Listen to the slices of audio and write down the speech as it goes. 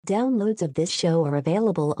Downloads of this show are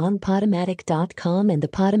available on Podomatic.com and the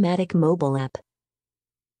Podomatic mobile app.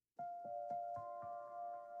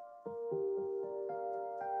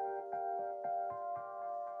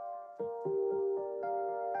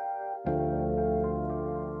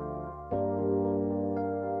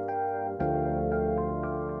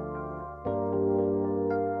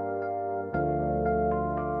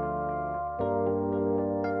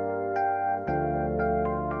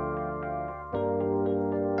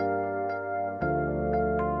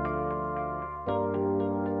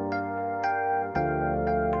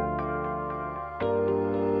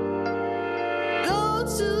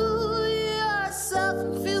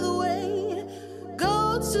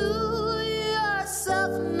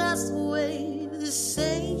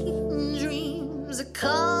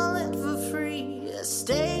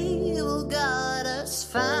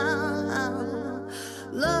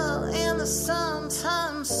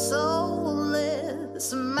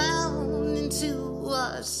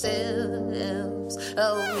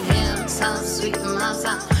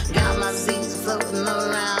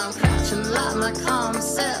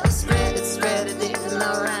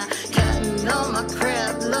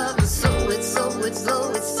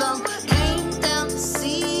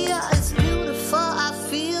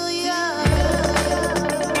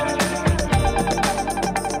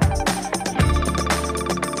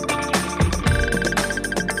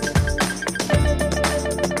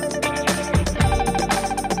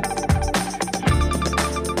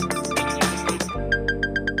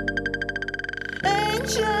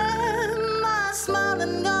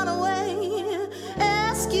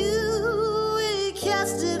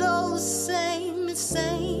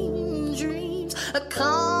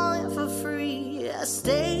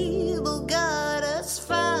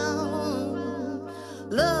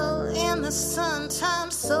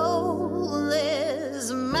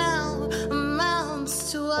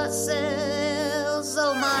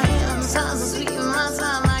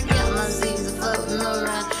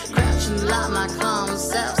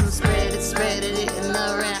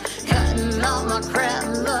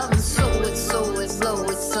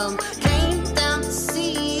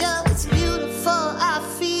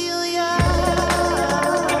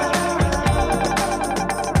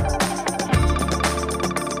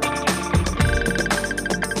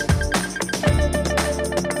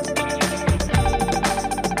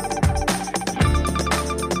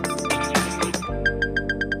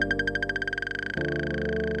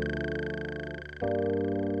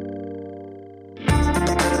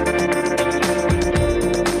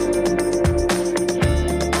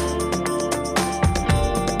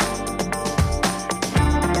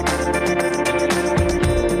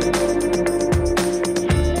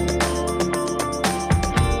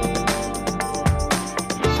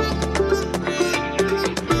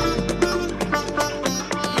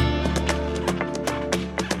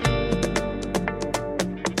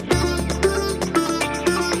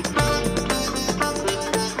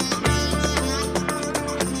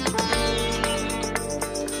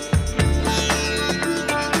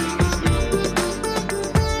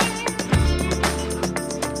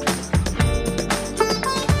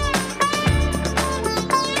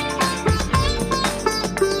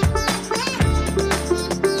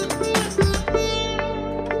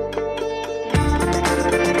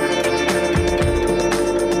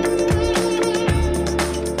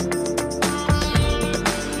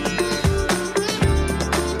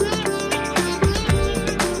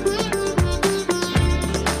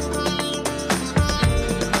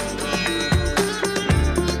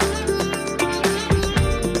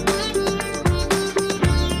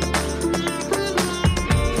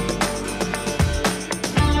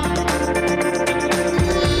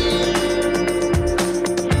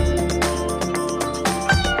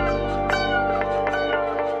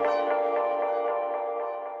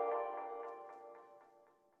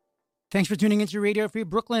 Thanks for tuning into Radio Free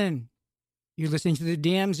Brooklyn. You're listening to the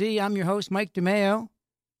DMZ. I'm your host, Mike DeMeo.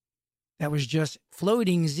 That was just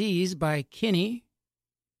Floating Z's by Kinney.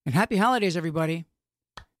 And happy holidays, everybody.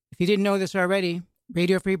 If you didn't know this already,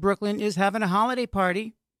 Radio Free Brooklyn is having a holiday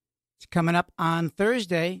party. It's coming up on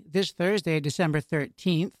Thursday, this Thursday, December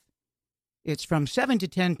 13th. It's from 7 to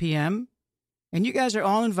 10 p.m. And you guys are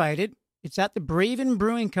all invited. It's at the Braven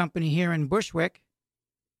Brewing Company here in Bushwick,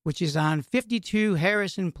 which is on 52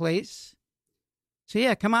 Harrison Place. So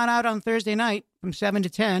yeah, come on out on Thursday night from 7 to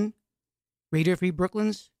 10. Radio Free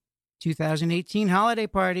Brooklyn's 2018 holiday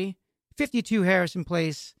party, 52 Harrison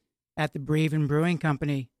Place at the Braven Brewing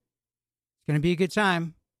Company. It's going to be a good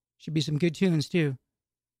time. Should be some good tunes too.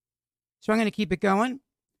 So I'm going to keep it going.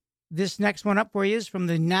 This next one up for you is from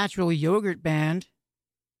the Natural Yogurt Band.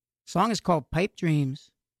 The song is called Pipe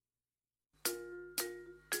Dreams.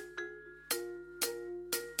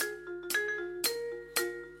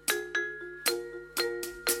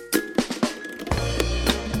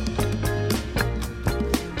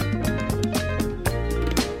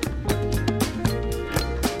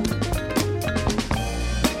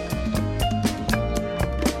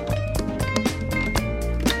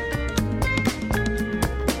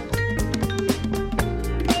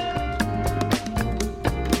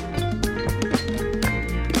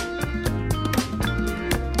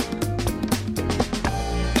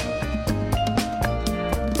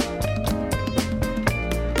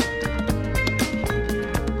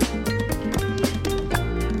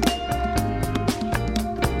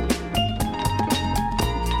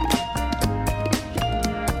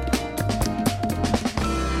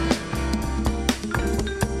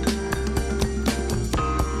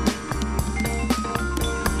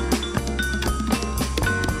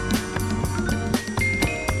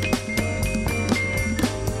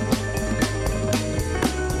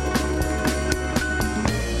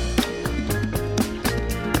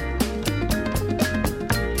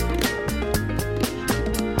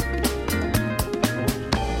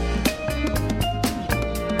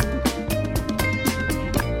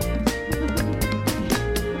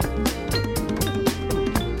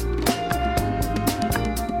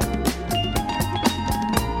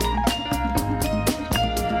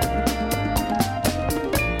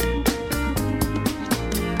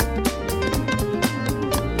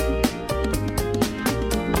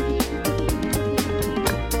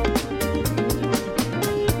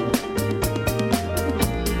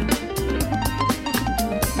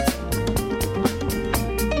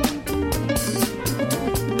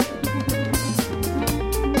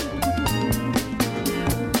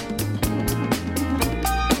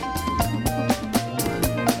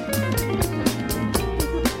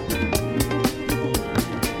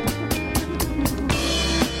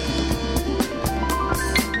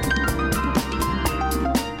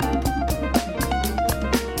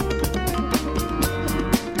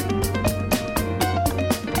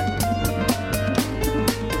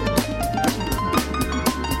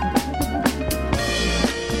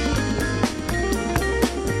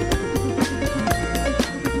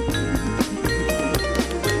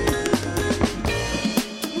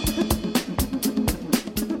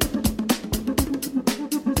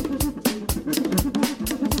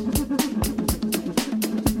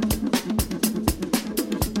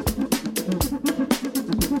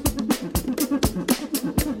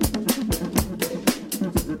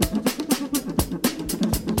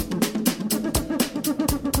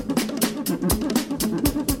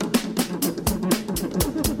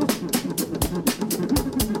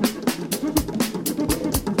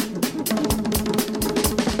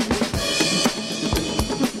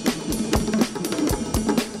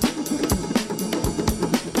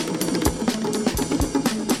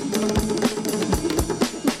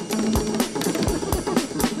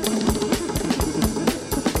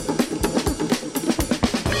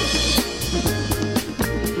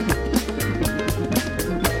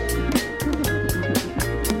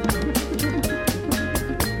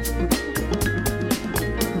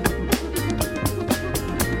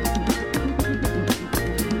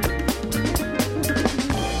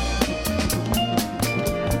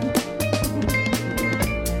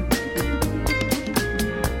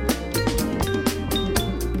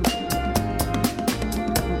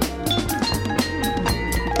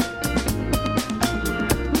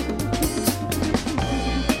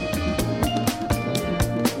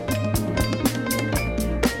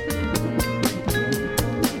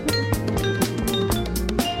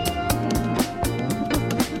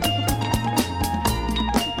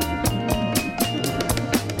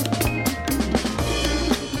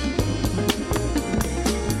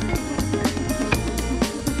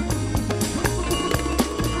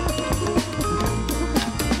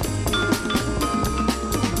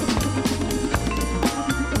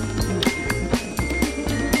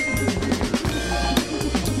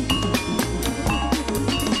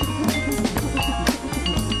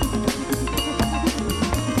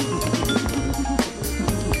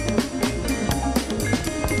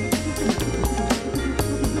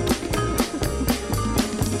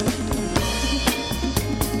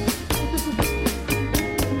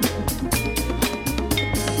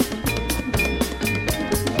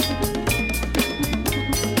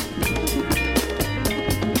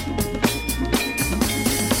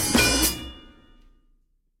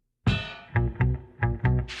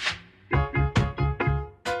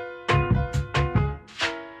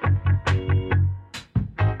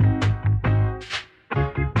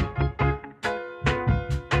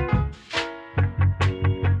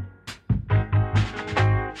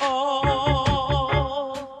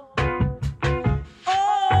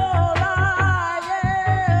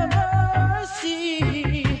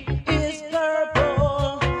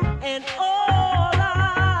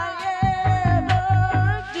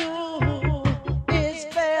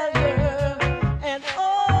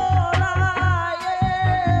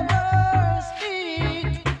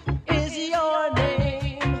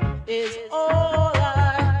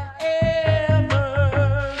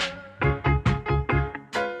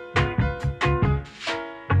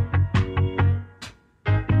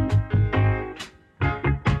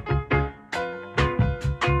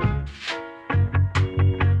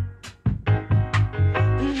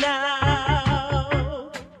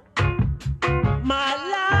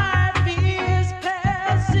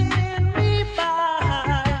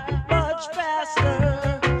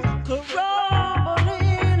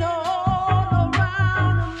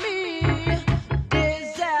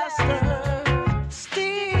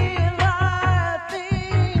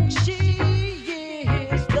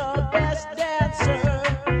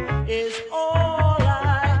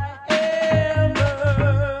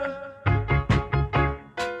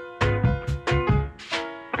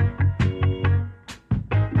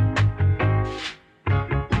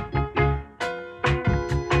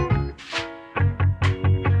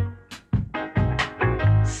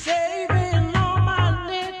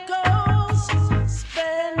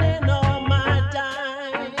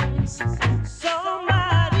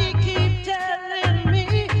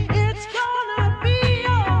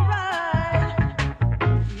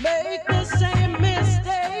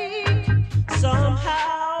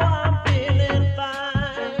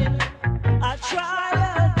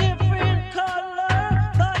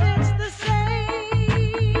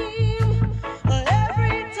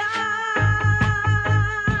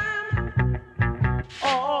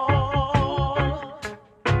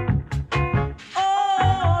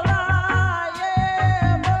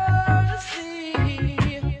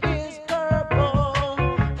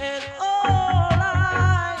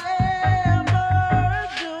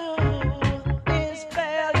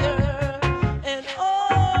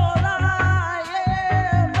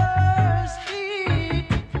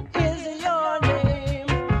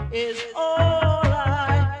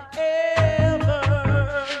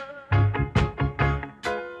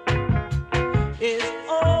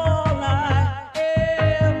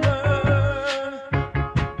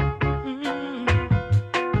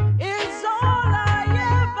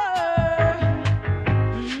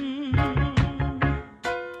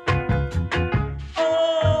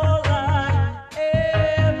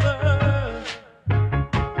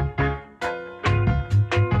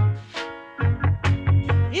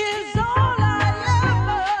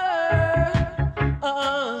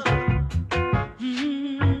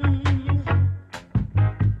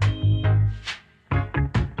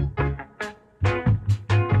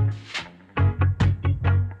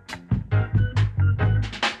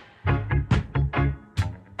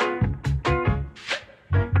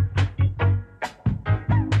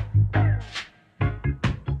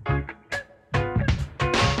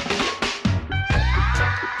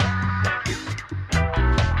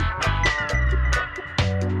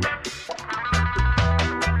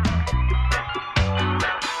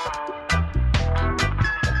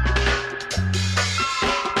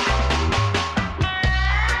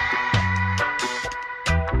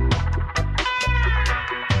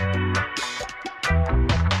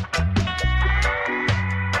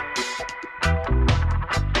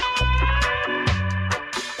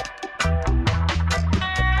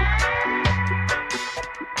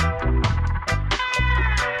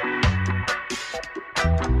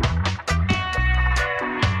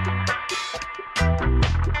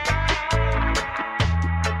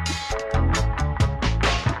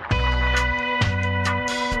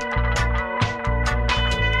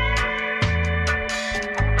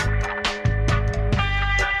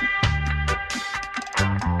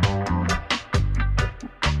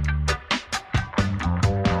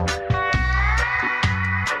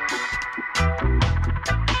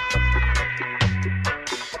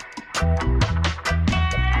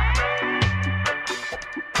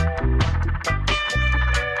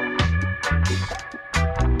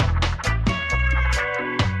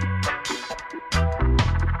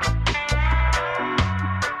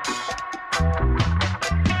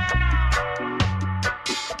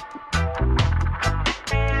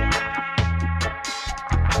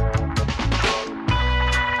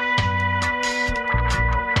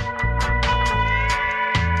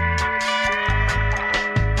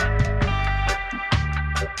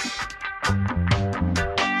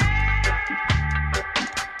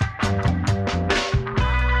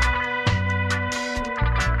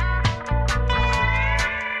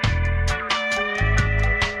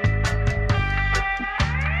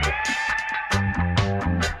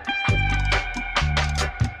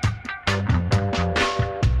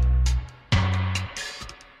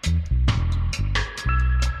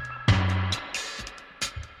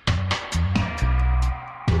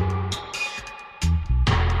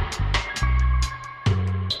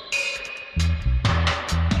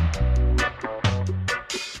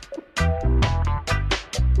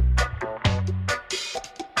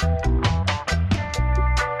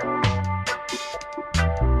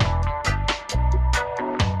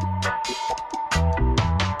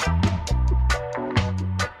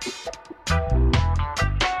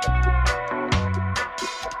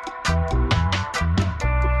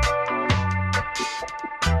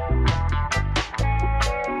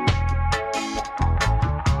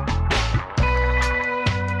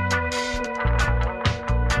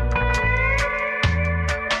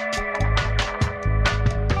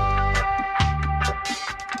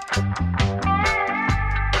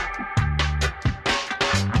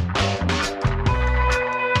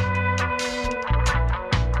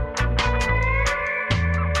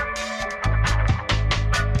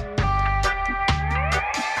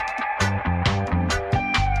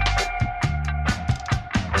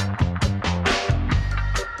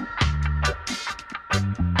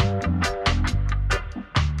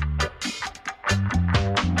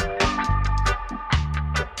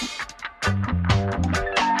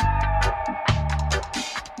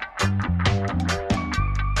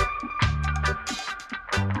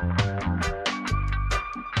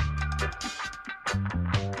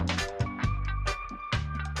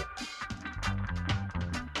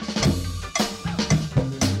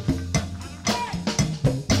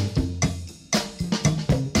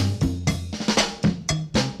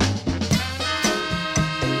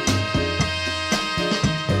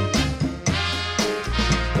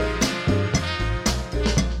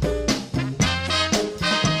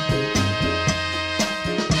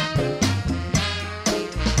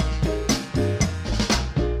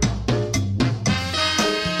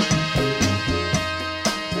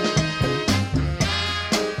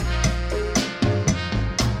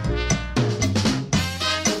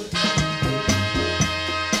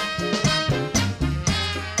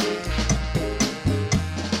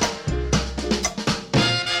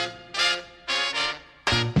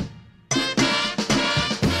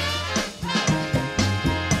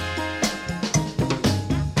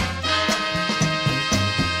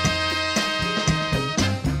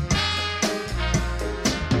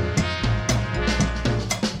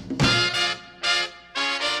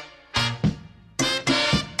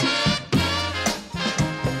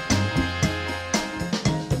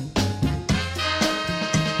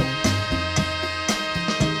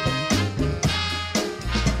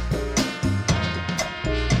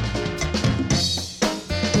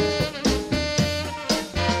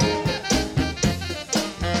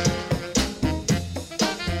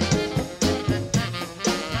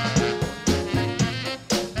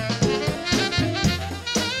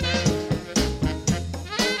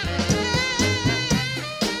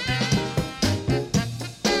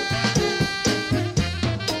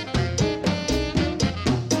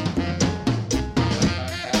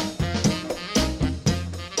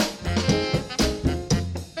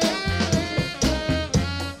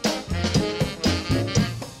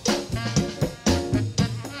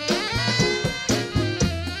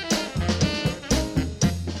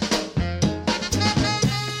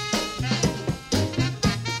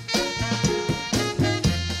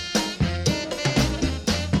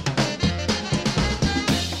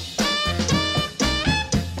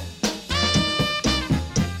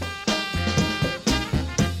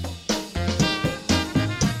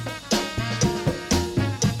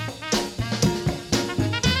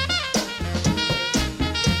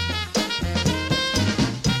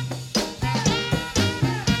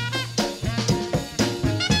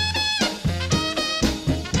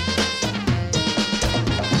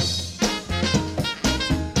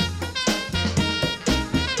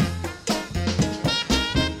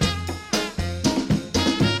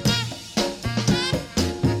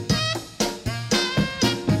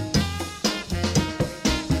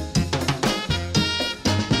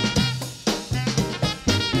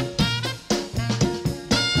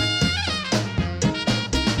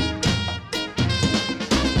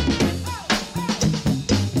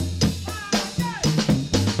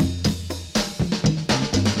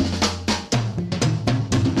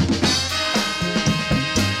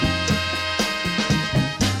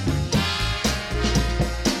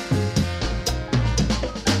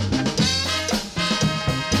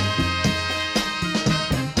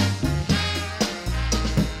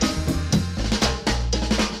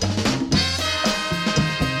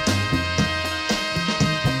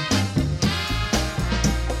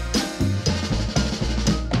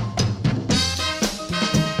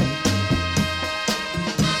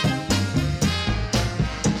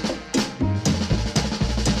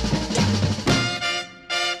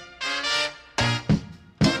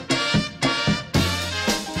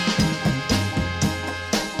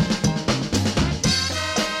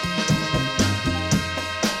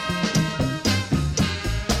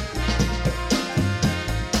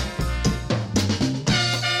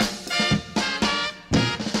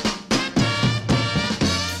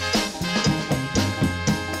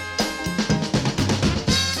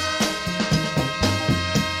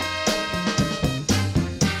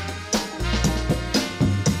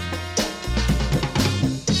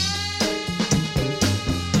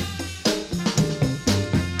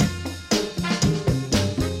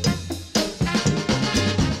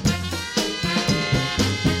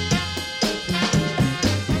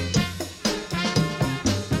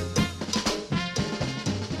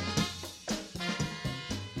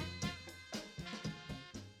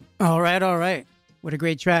 All right. What a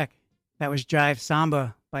great track. That was Jive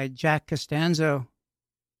Samba by Jack Costanzo.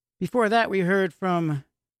 Before that, we heard from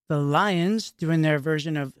the Lions doing their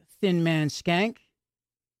version of Thin Man Skank.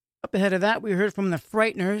 Up ahead of that, we heard from the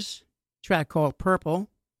Frighteners, a track called Purple.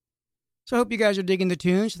 So I hope you guys are digging the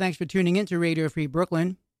tunes. Thanks for tuning in to Radio Free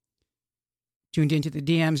Brooklyn. Tuned into the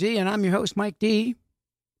DMZ, and I'm your host, Mike D.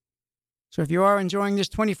 So if you are enjoying this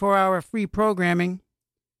 24-hour free programming,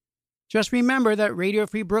 just remember that Radio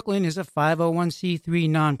Free Brooklyn is a 501c3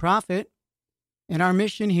 nonprofit, and our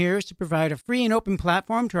mission here is to provide a free and open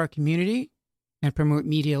platform to our community and promote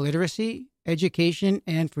media literacy, education,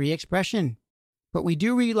 and free expression. But we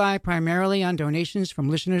do rely primarily on donations from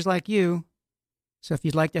listeners like you. So if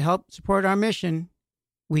you'd like to help support our mission,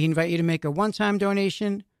 we invite you to make a one-time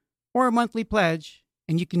donation or a monthly pledge,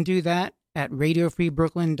 and you can do that at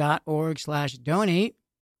radiofreebrooklyn.org/donate.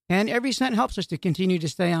 And every cent helps us to continue to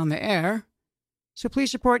stay on the air. So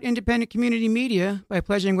please support independent community media by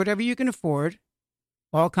pledging whatever you can afford.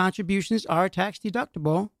 All contributions are tax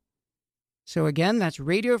deductible. So again, that's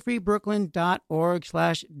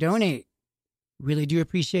radiofreebrooklyn.org/donate. Really do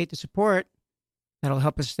appreciate the support. That'll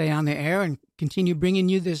help us stay on the air and continue bringing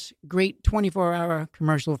you this great 24-hour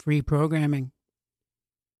commercial-free programming.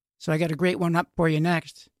 So I got a great one up for you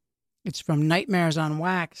next. It's from Nightmares on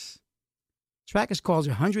Wax. The track is called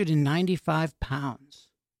 195 Pounds.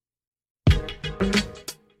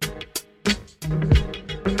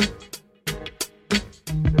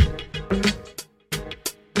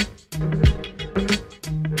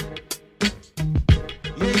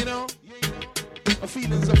 A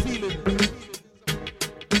feeling.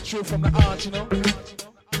 True from the art, you know.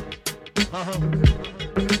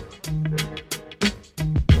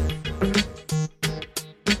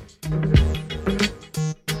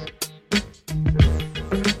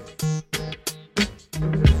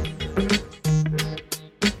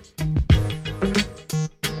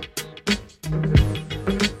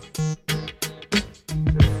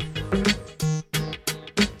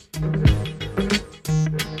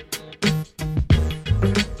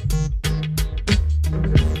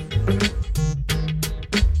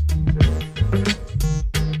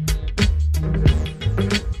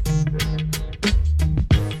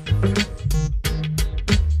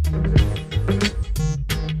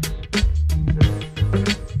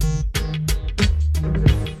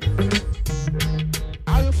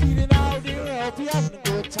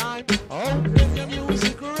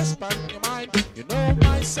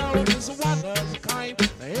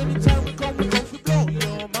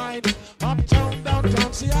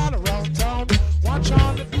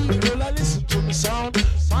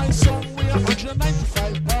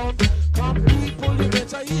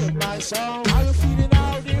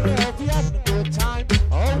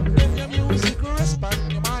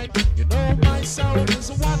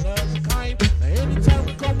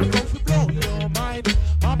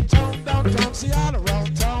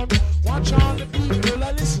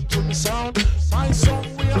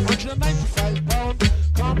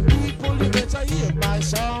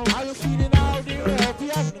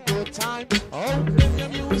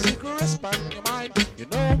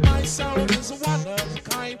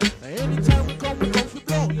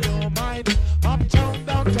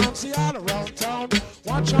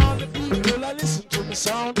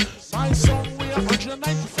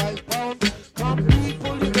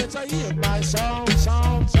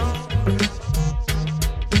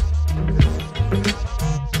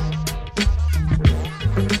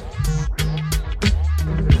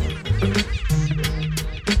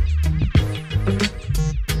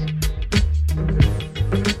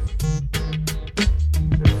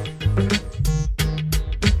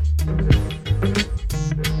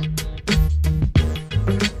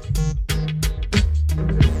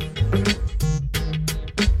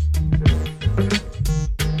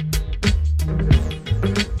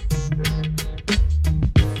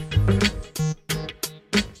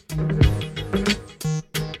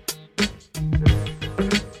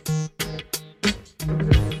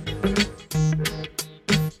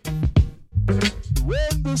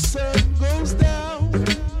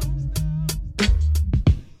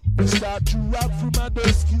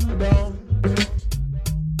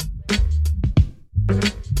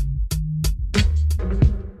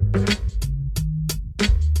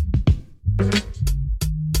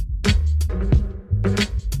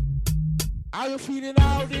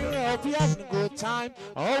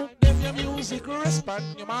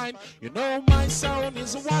 You know my sound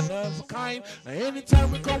is one of a kind.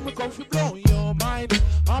 Anytime we come for blowing your mind.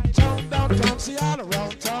 Uptown, downtown, see all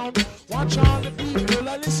around town. Watch all the people,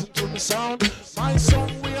 I listen to the sound. My song,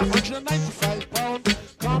 we are 195 pounds.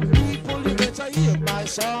 Come people, you better hear my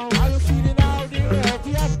sound.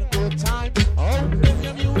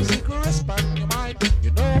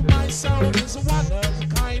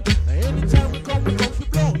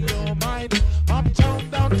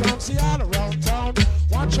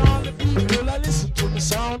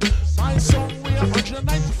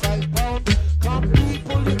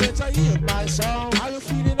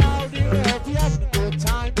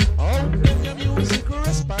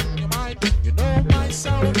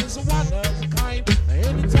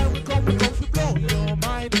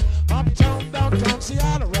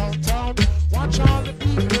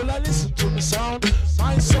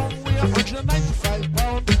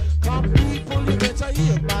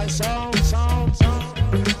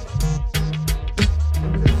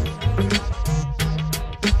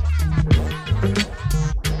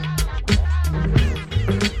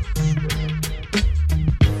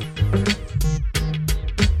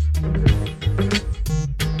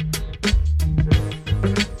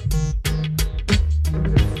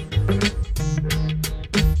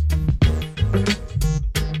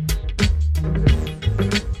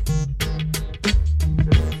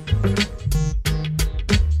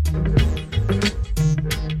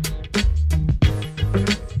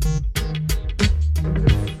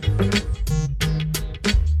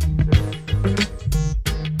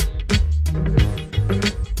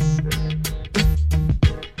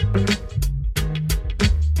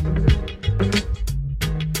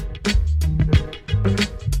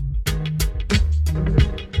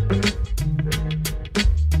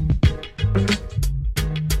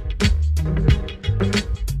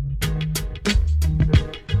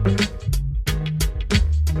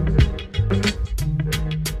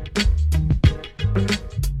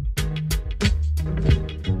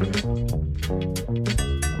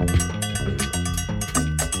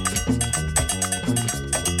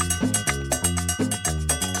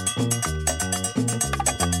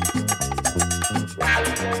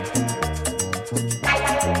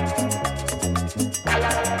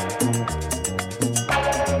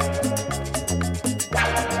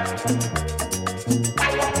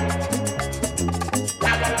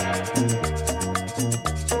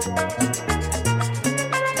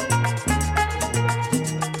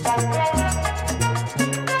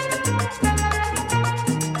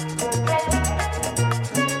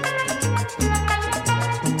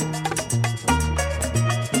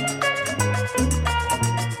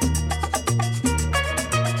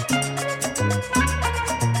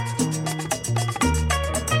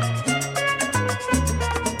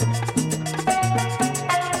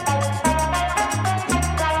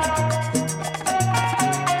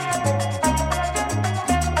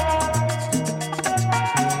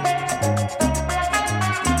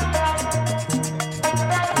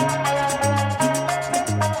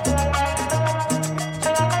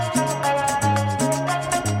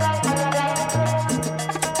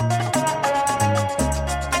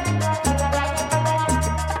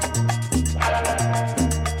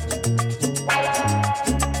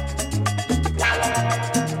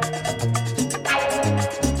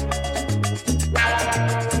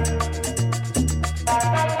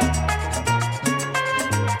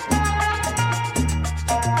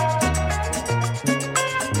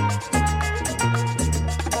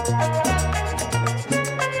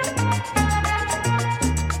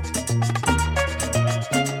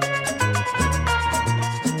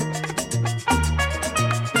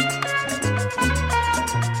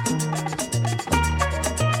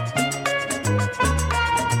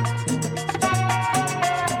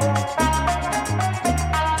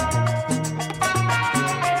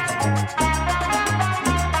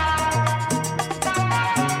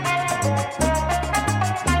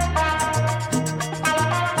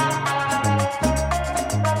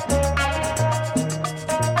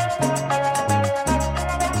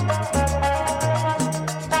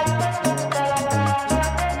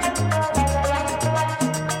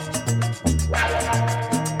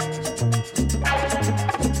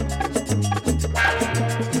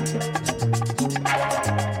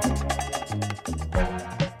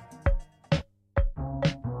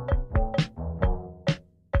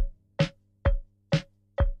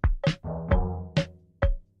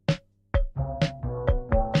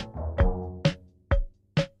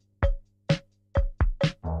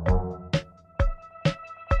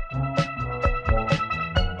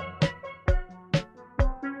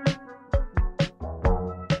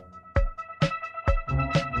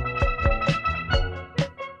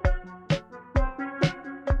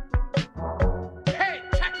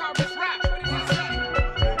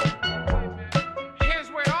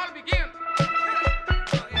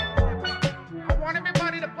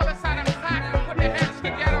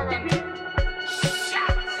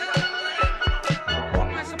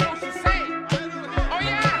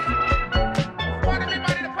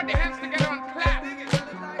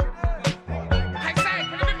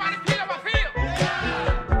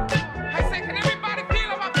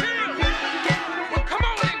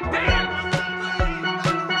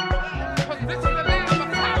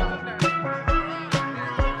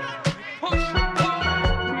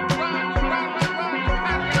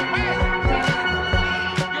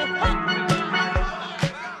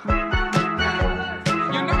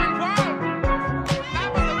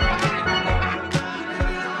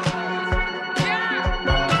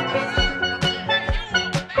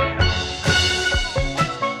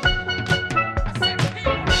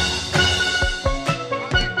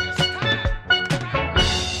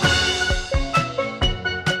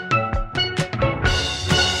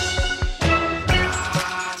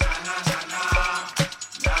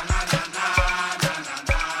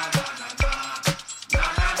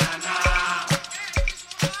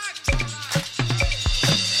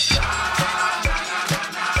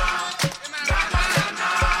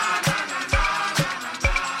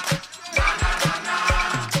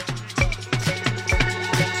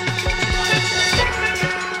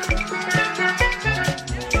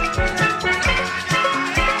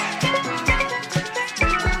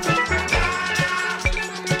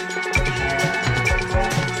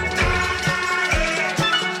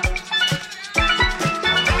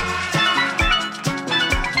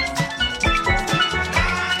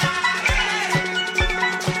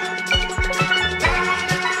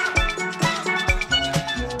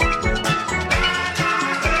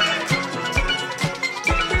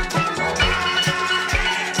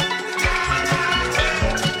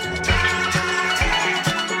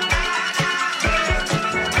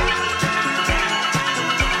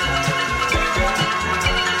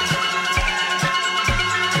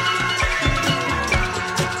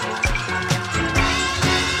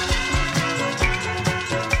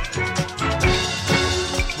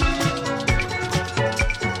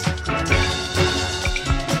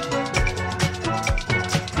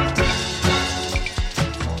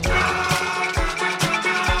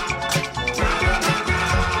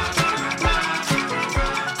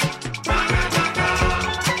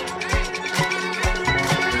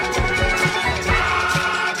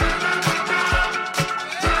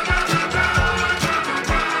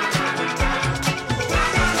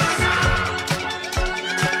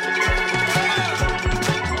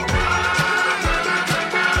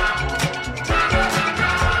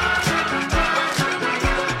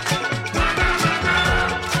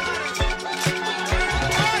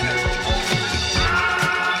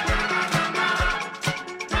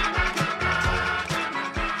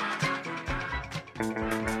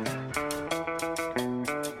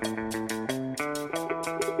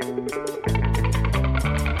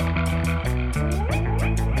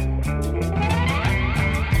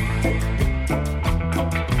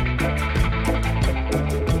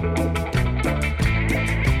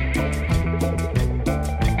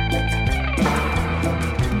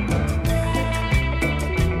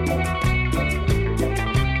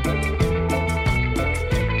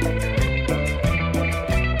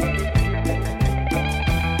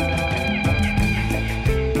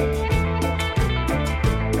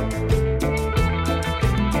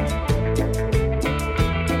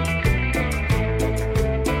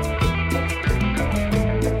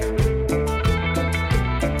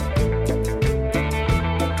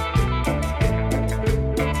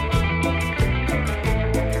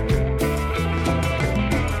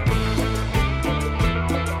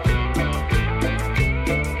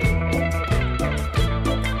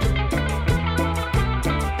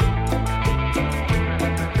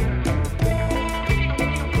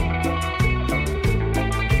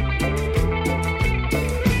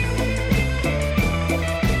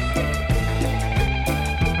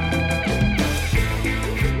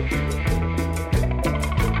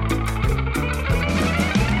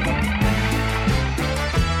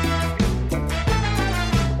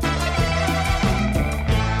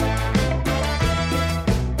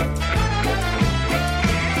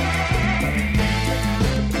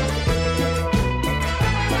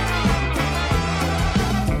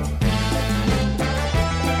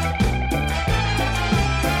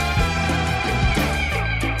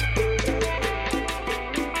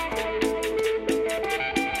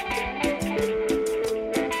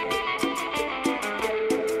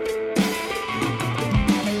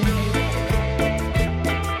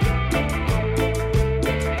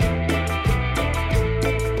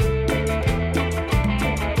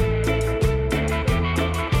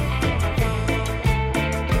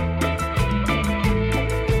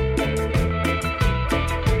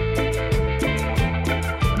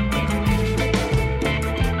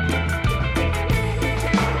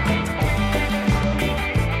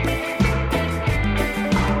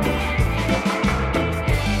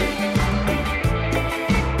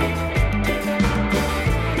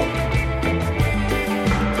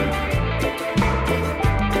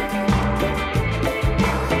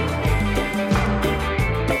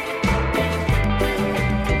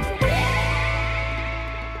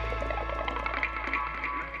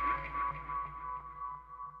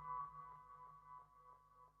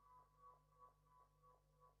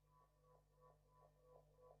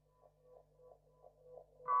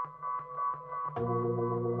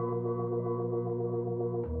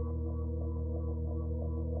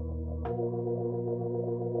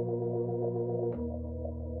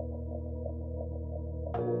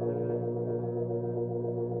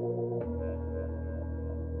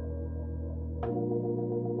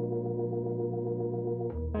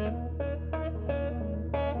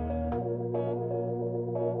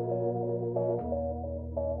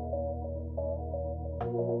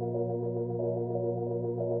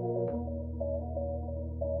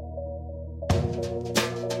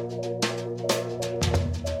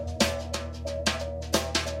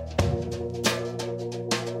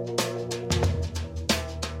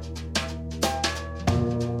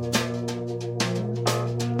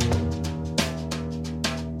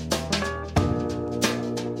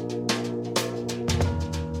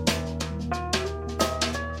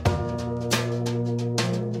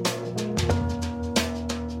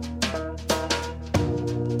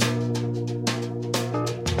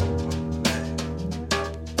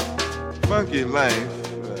 Funky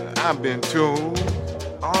life, I've been told,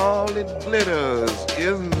 all it glitters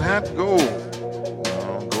isn't that gold.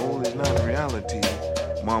 No, gold is not reality,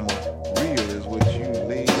 mama. Real is what you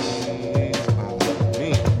lay on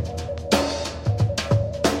me.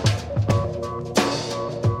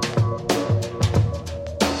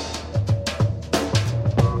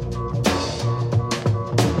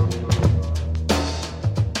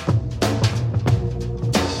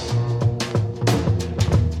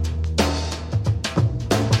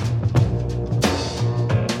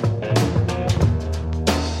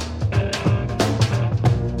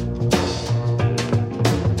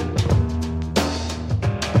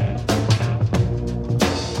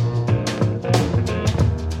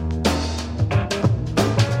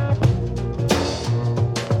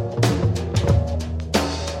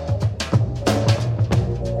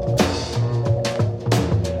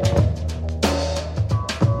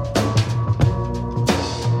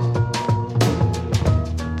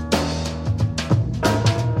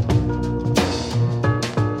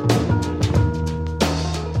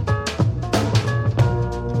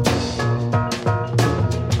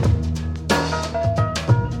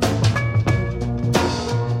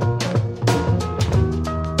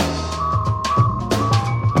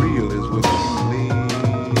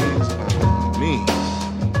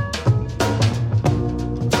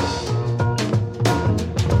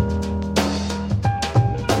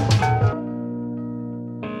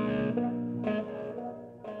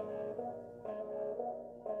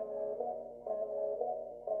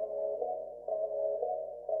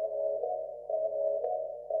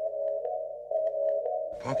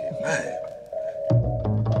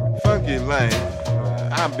 funky life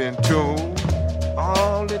I've been told.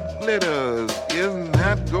 All it glitters isn't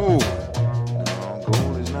that gold. No,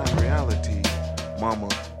 gold is not reality. Mama,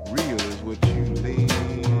 real is what you lay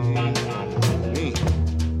on me.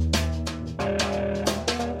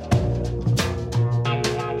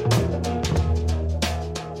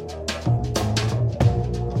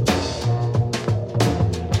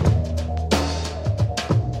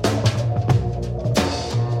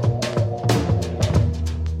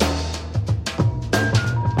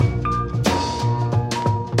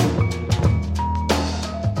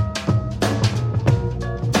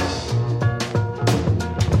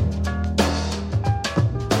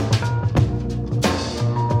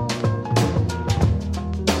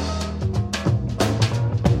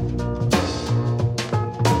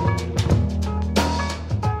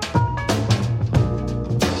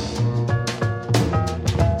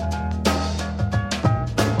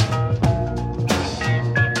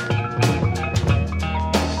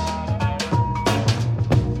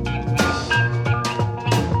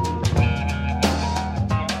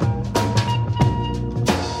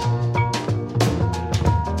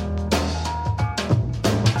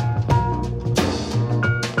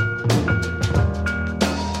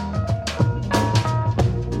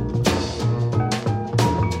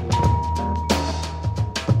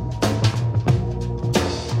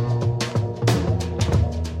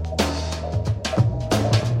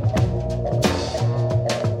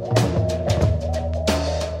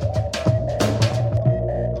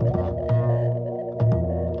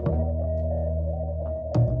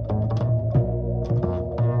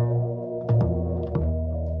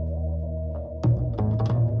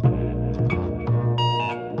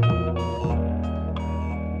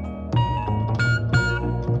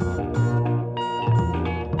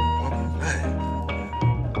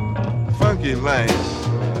 Funky life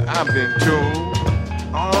I've been told.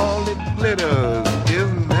 All it glitters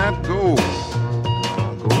isn't that gold.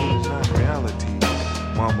 No, gold is not reality.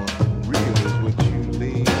 Mama, real is what you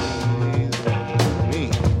lay on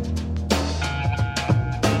me.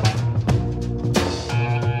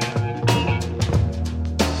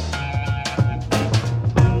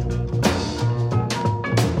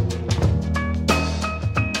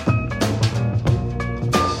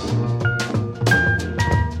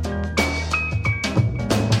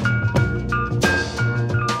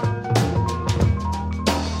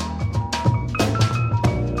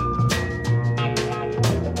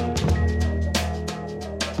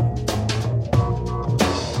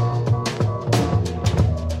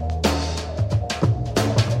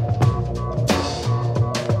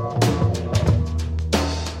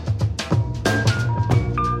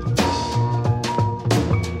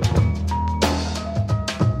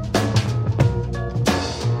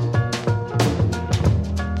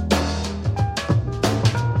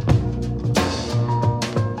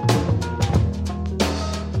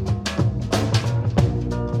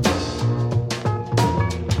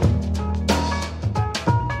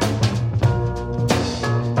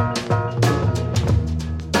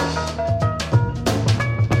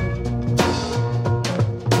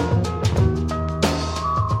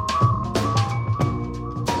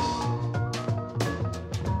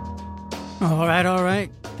 All right.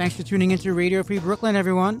 Thanks for tuning into Radio Free Brooklyn,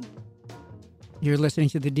 everyone. You're listening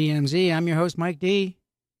to the DMZ. I'm your host, Mike D.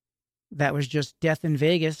 That was just Death in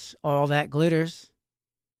Vegas, All That Glitters.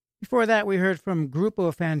 Before that, we heard from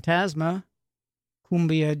Grupo Fantasma,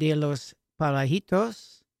 Cumbia de los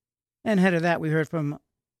Parajitos. And ahead of that, we heard from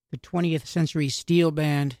the 20th Century Steel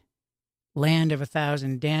Band, Land of a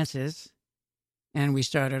Thousand Dances. And we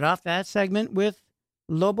started off that segment with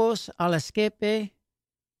Lobos al Escape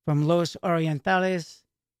from Los Orientales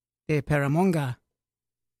de Paramonga.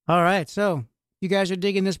 All right, so you guys are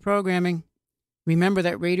digging this programming. Remember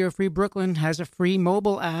that Radio Free Brooklyn has a free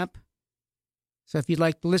mobile app. So if you'd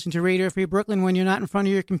like to listen to Radio Free Brooklyn when you're not in front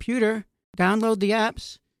of your computer, download the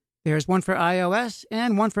apps. There's one for iOS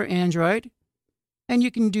and one for Android. And you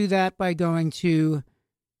can do that by going to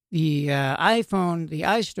the iPhone, the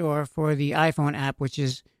iStore for the iPhone app, which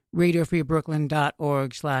is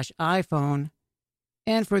radiofreebrooklyn.org/iPhone.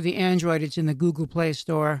 And for the Android, it's in the Google Play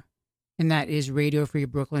Store, and that is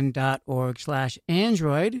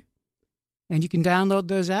radiofreebrooklyn.org/Android. And you can download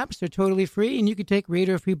those apps. They're totally free, and you can take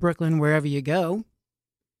Radio Free Brooklyn wherever you go.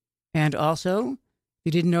 And also, if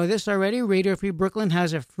you didn't know this already, Radio Free Brooklyn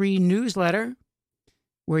has a free newsletter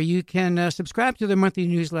where you can subscribe to the monthly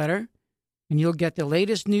newsletter, and you'll get the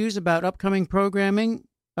latest news about upcoming programming,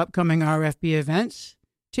 upcoming RFB events,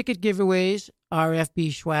 ticket giveaways,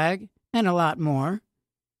 RFB swag, and a lot more.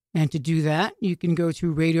 And to do that, you can go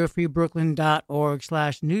to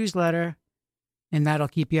radiofreebrooklyn.org/newsletter, and that'll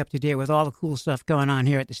keep you up to date with all the cool stuff going on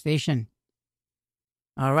here at the station.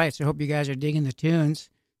 All right, so I hope you guys are digging the tunes.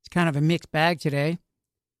 It's kind of a mixed bag today.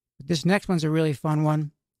 But this next one's a really fun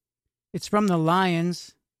one. It's from the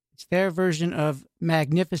Lions. It's their version of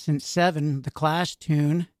Magnificent Seven, the Clash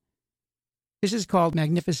tune. This is called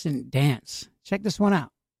Magnificent Dance. Check this one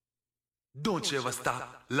out. Don't you ever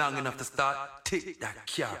stop long enough to start. Take that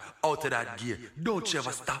car out of that gear. Don't you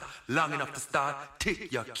ever stop long enough to start.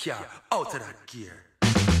 Take your car out of that gear.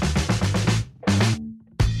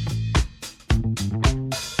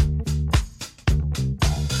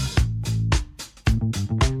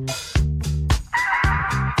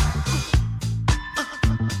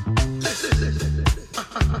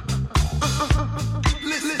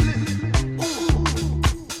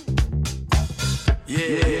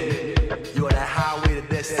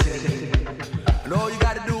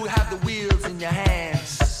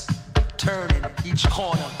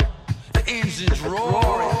 Corner, the engine's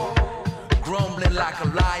roaring, grumbling like a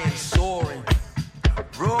lion soaring,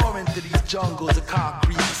 roaring through these jungles of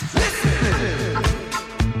concrete. Listen!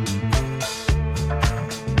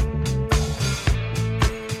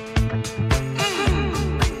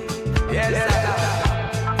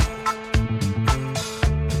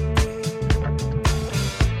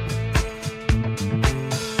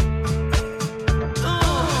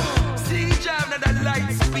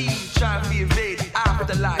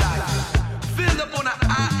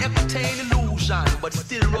 But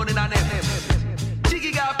still running on them.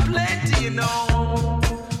 Jiggy got plenty, you know.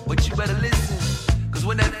 But you better listen, cause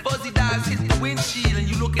when that fuzzy dives hit the windshield and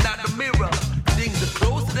you looking out the mirror, things are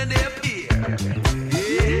closer than they appear.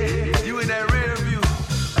 Yeah, you in that rear view.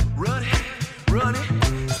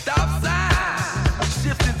 Running, stop sign.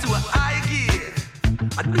 Shifting to a high gear.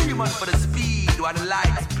 I knew you must for the speed while the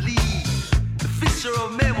lights bleed. The fixture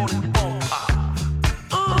of mem on the bumper.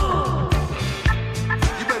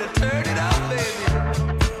 You better turn it up, baby.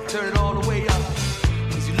 Turn it all the way up,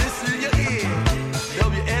 cause you listen to your ear.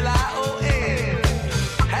 WLION.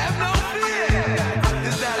 Have no fear.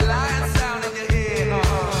 It's that lion sound in your ear.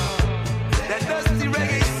 That dusty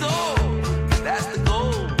reggae soul. That's the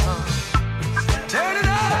goal. Turn it up.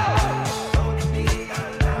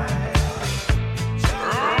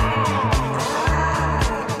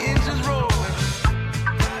 Engines rolling.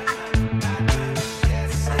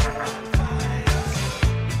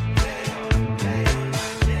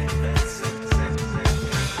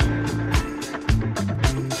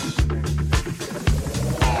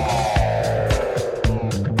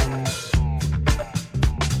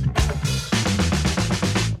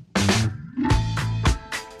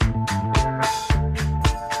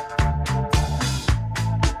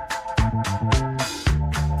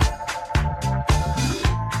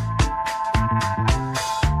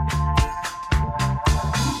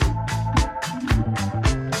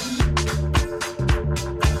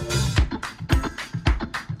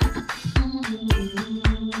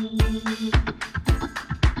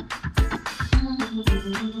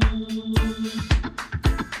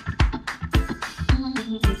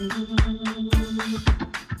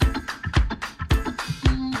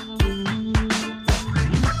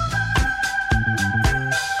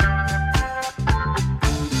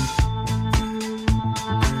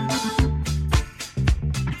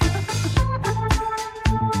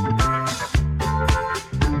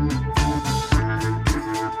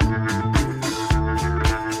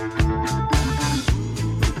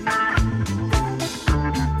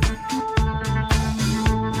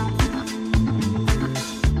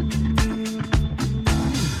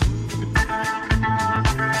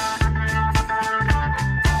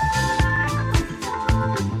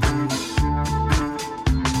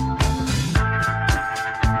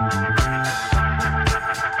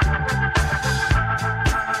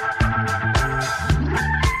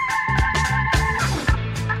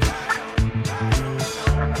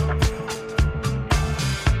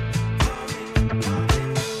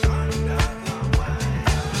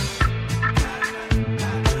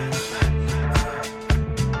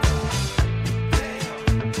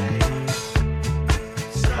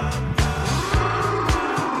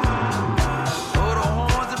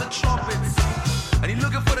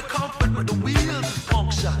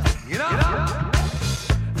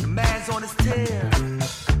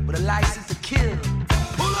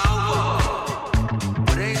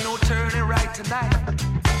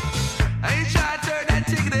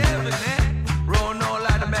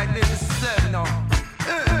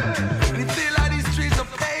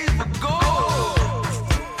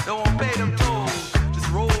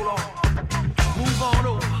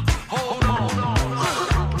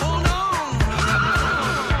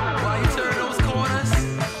 While you turn those corners,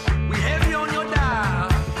 we heavy on your dime.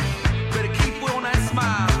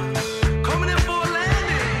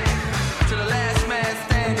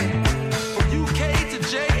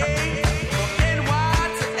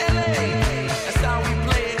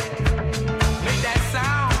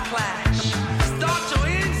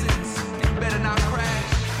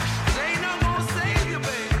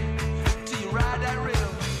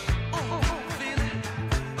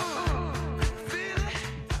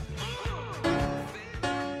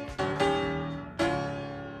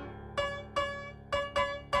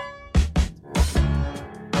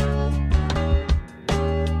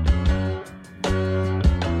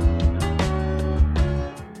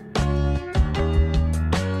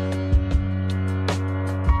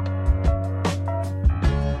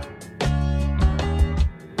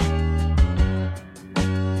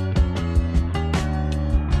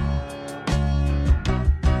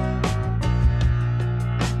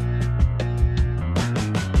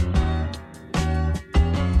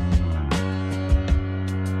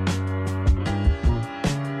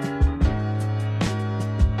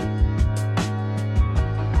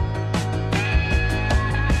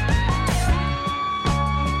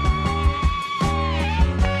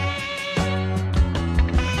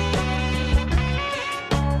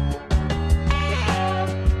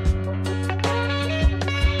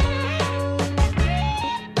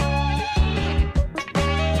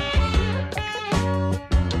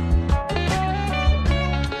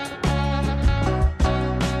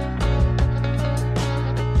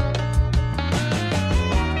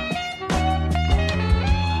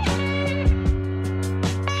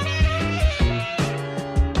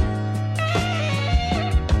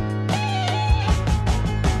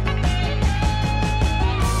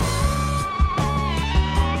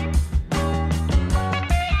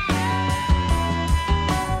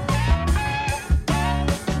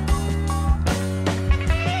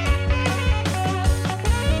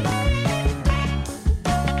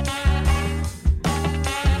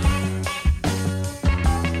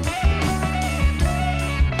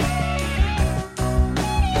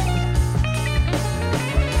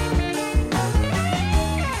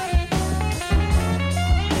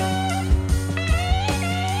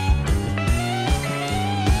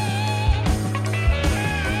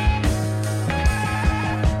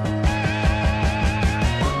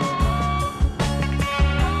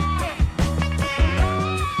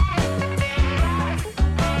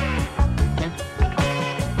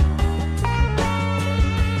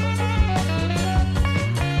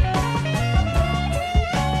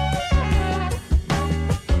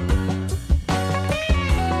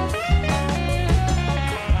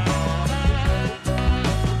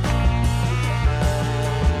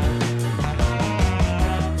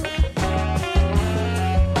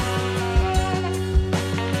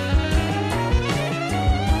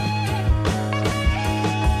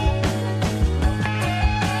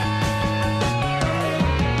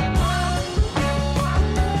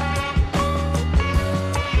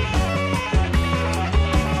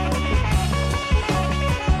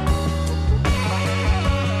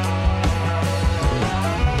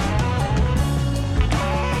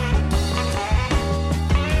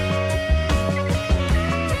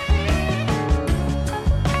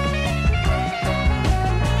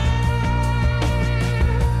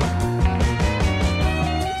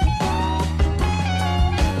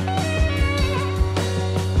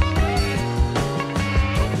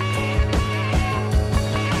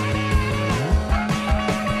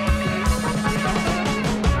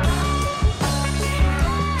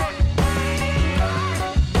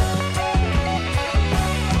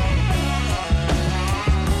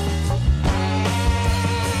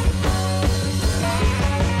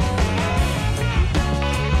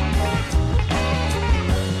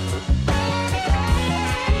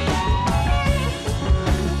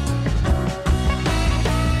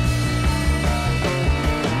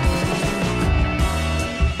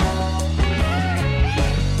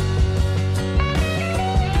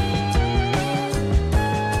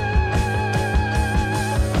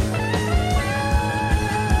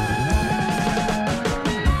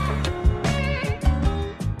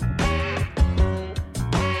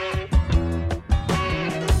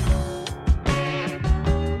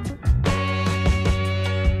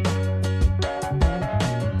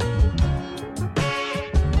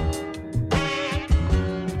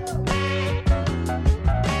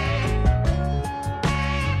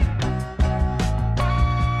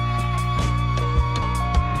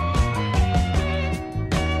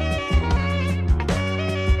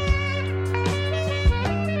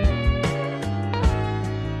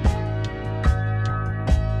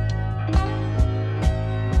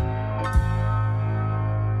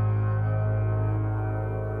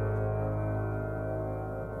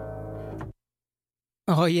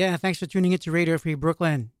 Oh, yeah. Thanks for tuning in to Radio Free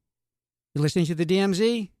Brooklyn. You're listening to the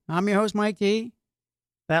DMZ. I'm your host, Mike D.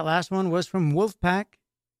 That last one was from Wolfpack.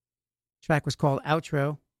 The track was called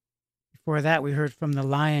Outro. Before that, we heard from the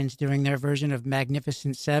Lions doing their version of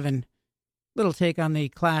Magnificent Seven. Little take on the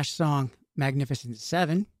Clash song, Magnificent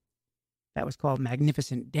Seven. That was called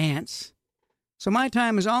Magnificent Dance. So my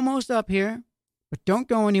time is almost up here, but don't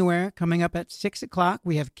go anywhere. Coming up at 6 o'clock,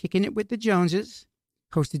 we have Kicking It with the Joneses,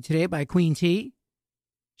 hosted today by Queen T.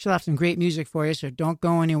 She'll have some great music for you, so don't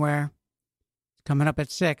go anywhere. It's coming up at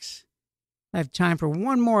 6. I have time for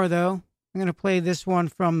one more, though. I'm going to play this one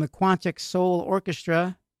from the Quantic Soul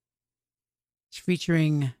Orchestra. It's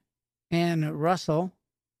featuring Alice Russell.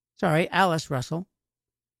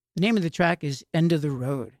 The name of the track is End of the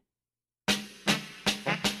Road.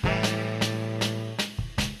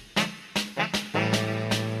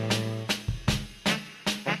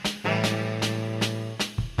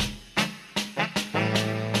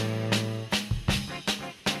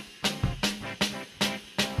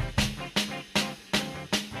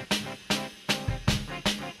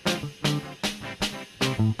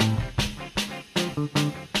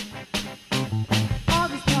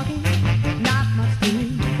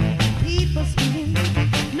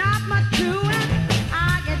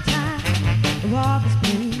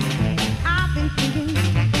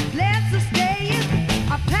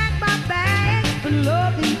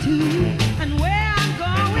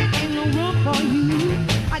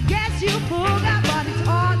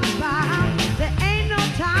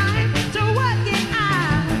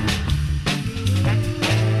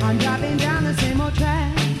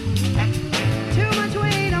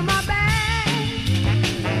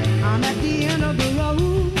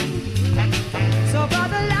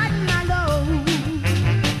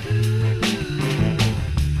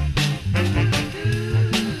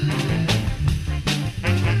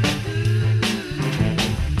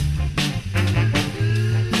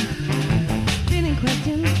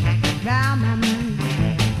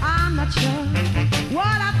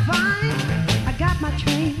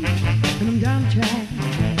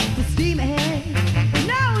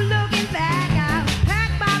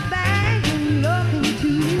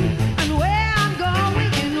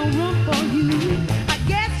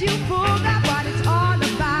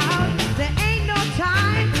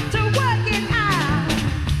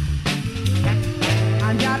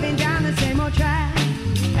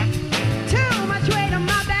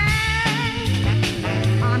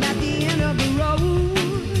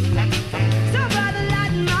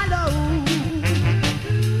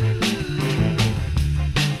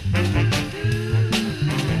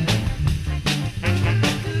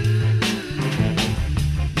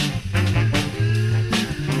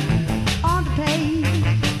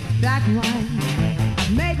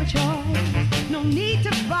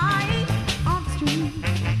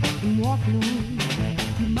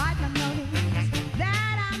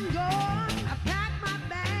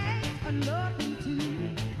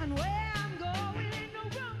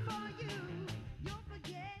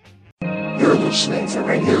 Listening to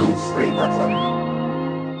Radio Free Brooklyn.